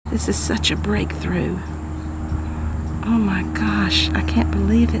This is such a breakthrough. Oh my gosh, I can't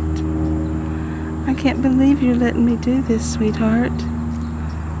believe it. I can't believe you're letting me do this, sweetheart.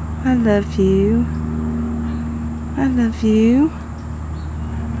 I love you. I love you.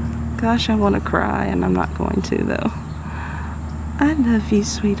 Gosh, I want to cry, and I'm not going to, though. I love you,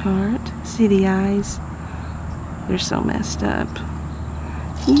 sweetheart. See the eyes? They're so messed up.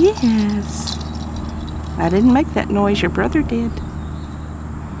 Yes. I didn't make that noise. Your brother did.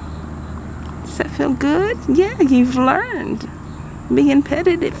 Does that feel good? Yeah, you've learned. Being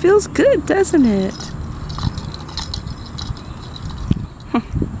petted, it feels good, doesn't it?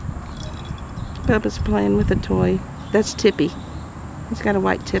 Bubba's playing with a toy. That's Tippy. He's got a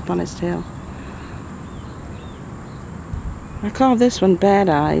white tip on his tail. I call this one Bad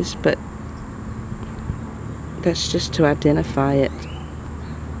Eyes, but that's just to identify it.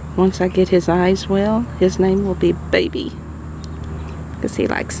 Once I get his eyes well, his name will be Baby, because he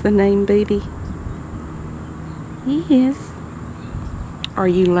likes the name Baby. Yes. Are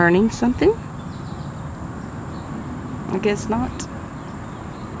you learning something? I guess not.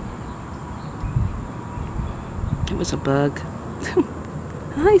 It was a bug.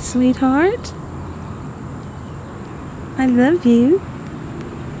 Hi, sweetheart. I love you.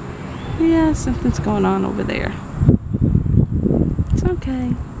 Yeah, something's going on over there. It's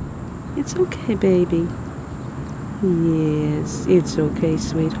okay. It's okay, baby. Yes, it's okay,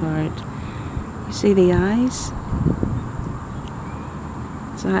 sweetheart. You see the eyes?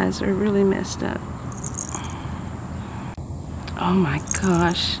 His eyes are really messed up. Oh my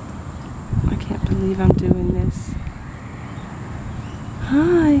gosh. I can't believe I'm doing this.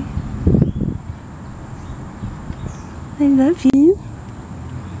 Hi. I love you.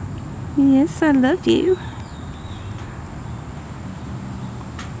 Yes, I love you.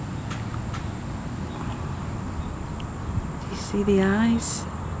 Do you see the eyes?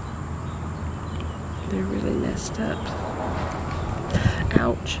 They're really messed up.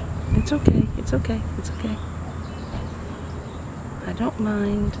 Ouch. It's okay. It's okay. It's okay. I don't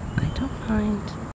mind. I don't mind.